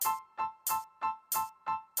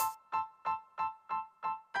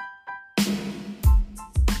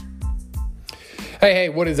Hey,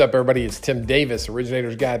 what is up, everybody? It's Tim Davis,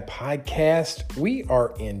 Originator's Guide Podcast. We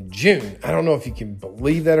are in June. I don't know if you can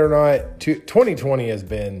believe that or not. 2020 has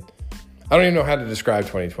been, I don't even know how to describe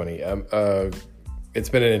 2020. It's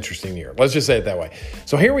been an interesting year. Let's just say it that way.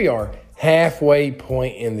 So here we are, halfway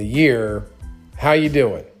point in the year. How you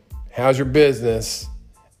doing? How's your business?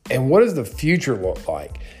 And what does the future look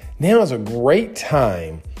like? Now is a great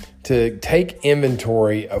time to take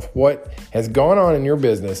inventory of what has gone on in your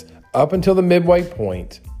business up until the midway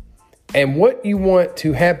point and what you want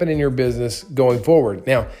to happen in your business going forward.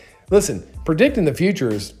 Now, listen, predicting the future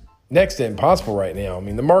is next to impossible right now. I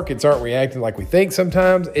mean, the markets aren't reacting like we think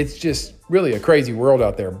sometimes. It's just really a crazy world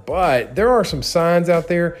out there. But there are some signs out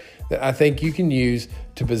there that I think you can use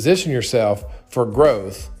to position yourself for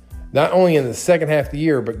growth, not only in the second half of the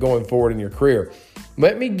year, but going forward in your career.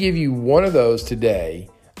 Let me give you one of those today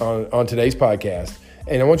on today's podcast.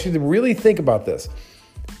 And I want you to really think about this.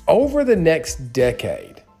 Over the next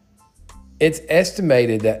decade, it's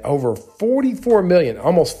estimated that over 44 million,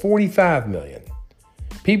 almost 45 million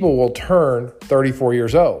people will turn 34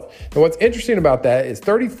 years old. And what's interesting about that is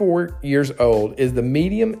 34 years old is the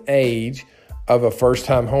median age of a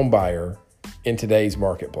first-time home buyer in today's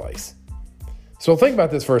marketplace. So think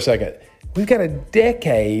about this for a second. We've got a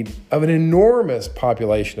decade of an enormous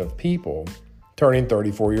population of people turning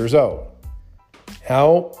 34 years old.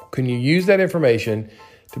 How can you use that information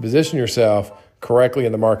to position yourself correctly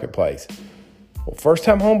in the marketplace? Well,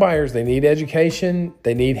 first-time home buyers, they need education,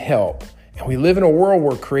 they need help. And we live in a world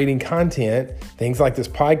where creating content, things like this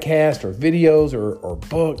podcast or videos or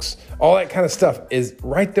books, all that kind of stuff is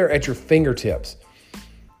right there at your fingertips.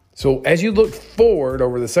 So as you look forward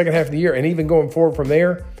over the second half of the year and even going forward from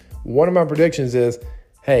there, one of my predictions is,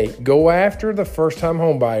 hey, go after the first-time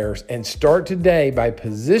home buyers and start today by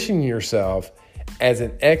positioning yourself as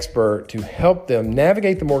an expert to help them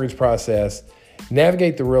navigate the mortgage process,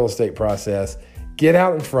 navigate the real estate process, get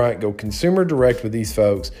out in front, go consumer direct with these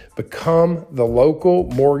folks, become the local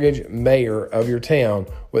mortgage mayor of your town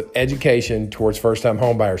with education towards first-time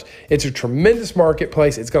home buyers. It's a tremendous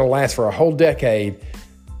marketplace. It's going to last for a whole decade.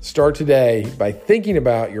 Start today by thinking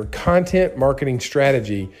about your content marketing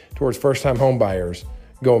strategy towards first-time home buyers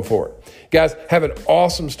going forward. Guys, have an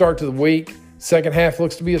awesome start to the week. Second half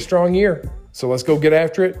looks to be a strong year. So let's go get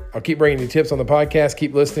after it. I'll keep bringing you tips on the podcast.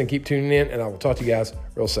 Keep listening, keep tuning in, and I will talk to you guys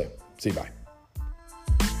real soon. See you. Bye.